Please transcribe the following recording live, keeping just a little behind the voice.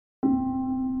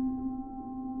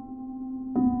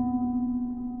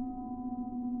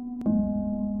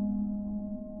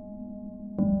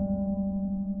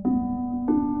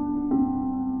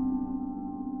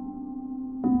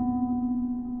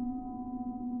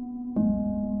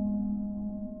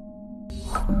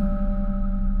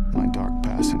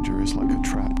passenger is like a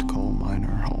trapped coal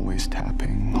miner, always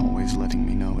tapping, always letting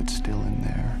me know it's still in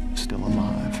there, still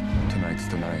alive. Tonight's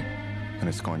the night, and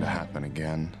it's going to happen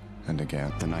again and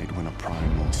again. The night when a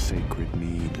primal, sacred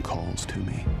need calls to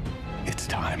me. It's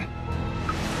time.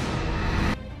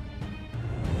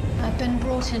 I've been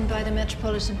brought in by the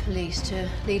Metropolitan Police to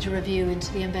lead a review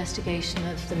into the investigation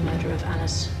of the murder of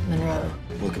Alice Monroe.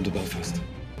 Welcome to Belfast.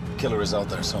 Killer is out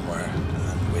there somewhere,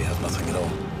 and we have nothing at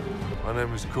all. My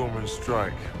name is Cormoran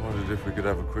Strike. Wondered if we could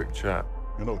have a quick chat.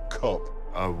 You're not a cop.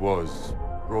 I was.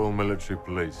 Royal Military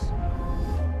Police.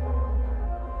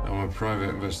 I'm a private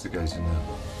investigator now.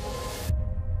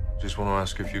 Just want to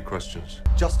ask a few questions.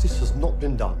 Justice has not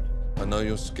been done. I know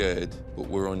you're scared, but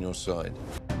we're on your side.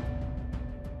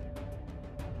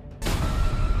 You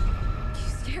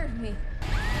scared me.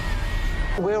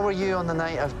 Where were you on the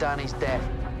night of Danny's death?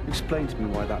 Explain to me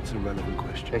why that's a relevant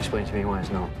question. Explain to me why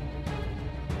it's not.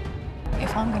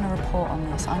 If I'm going to report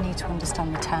on this, I need to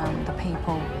understand the town, the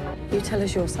people. You tell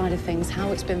us your side of things,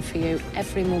 how it's been for you.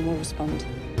 Everyone will respond.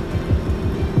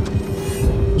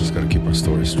 Just gotta keep our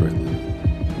story straight.